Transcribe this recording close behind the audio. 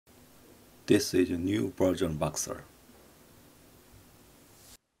This is a new version BOXER.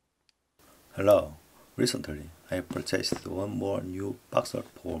 Hello, recently I purchased one more new BOXER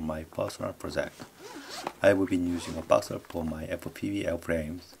for my personal project. I have been using a BOXER for my FPV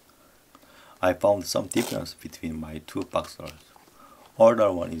airframes. I found some difference between my two BOXERs.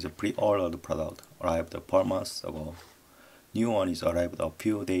 Older one is a pre-ordered product, arrived 4 months ago. New one is arrived a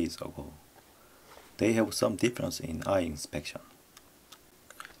few days ago. They have some difference in eye inspection.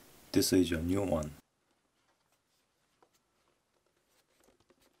 This is a new one.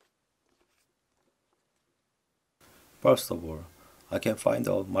 First of all, I can find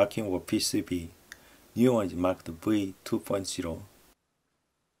out marking for PCB. New one is marked V2.0.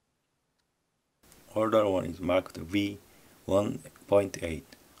 Older one is marked V1.8.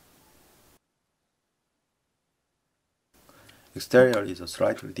 Exterior is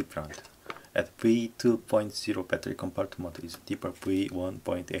slightly different. At V2.0 battery compartment is deeper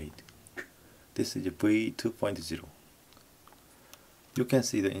V1.8. This is V2.0. You can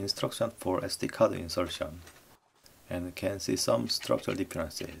see the instruction for SD card insertion and can see some structural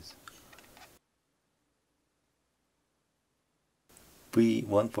differences.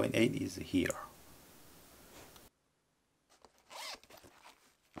 V1.8 is here.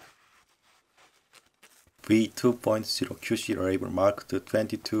 V2.0 QC label marked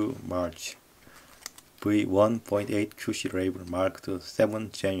 22 March. V1.8 QC label marked 7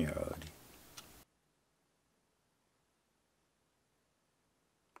 January.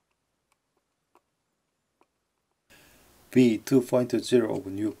 V2.0 of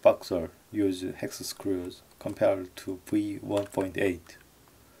new BOXER use hex screws compared to V1.8.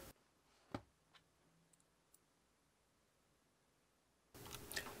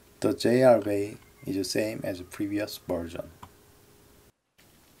 The JR way is the same as the previous version.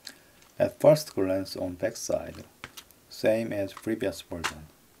 At first glance on backside, same as previous version.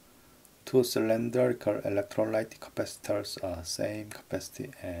 Two cylindrical electrolyte capacitors are same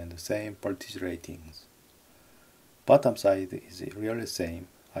capacity and same voltage ratings. Bottom side is really same.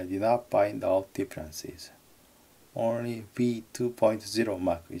 I did not find out differences. Only V2.0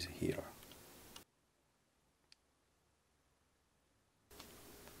 mark is here.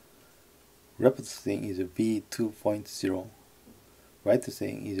 Left thing is V2.0. Right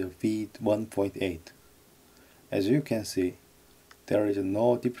thing is V1.8. As you can see, there is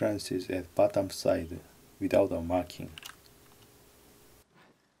no differences at bottom side without a marking.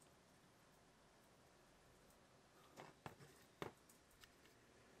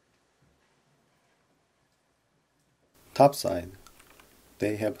 Top side,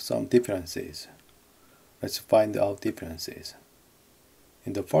 they have some differences. Let's find out differences.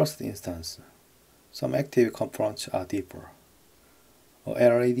 In the first instance, some active components are deeper. A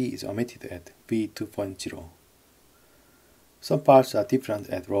LED is omitted at V2.0. Some parts are different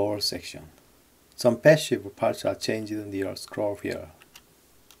at lower section. Some passive parts are changed near scroll wheel.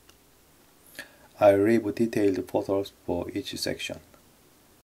 I leave detailed photos for each section.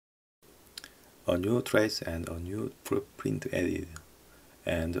 A new trace and a new print added,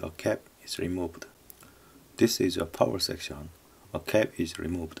 and a cap is removed. This is a power section. A cap is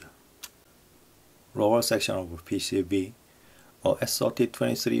removed. Lower section of PCB, a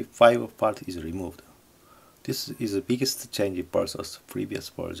S3023 5 part is removed. This is the biggest change versus previous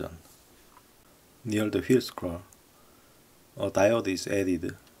version. Near the wheel scroll, a diode is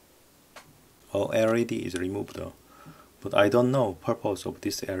added. A LED is removed, but I don't know purpose of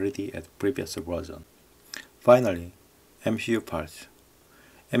this LED at previous version. Finally, MCU parts.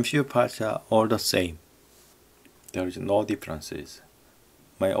 MCU parts are all the same. There is no differences.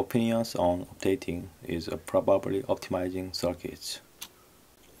 My opinions on updating is probably optimizing circuits.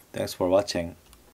 Thanks for watching.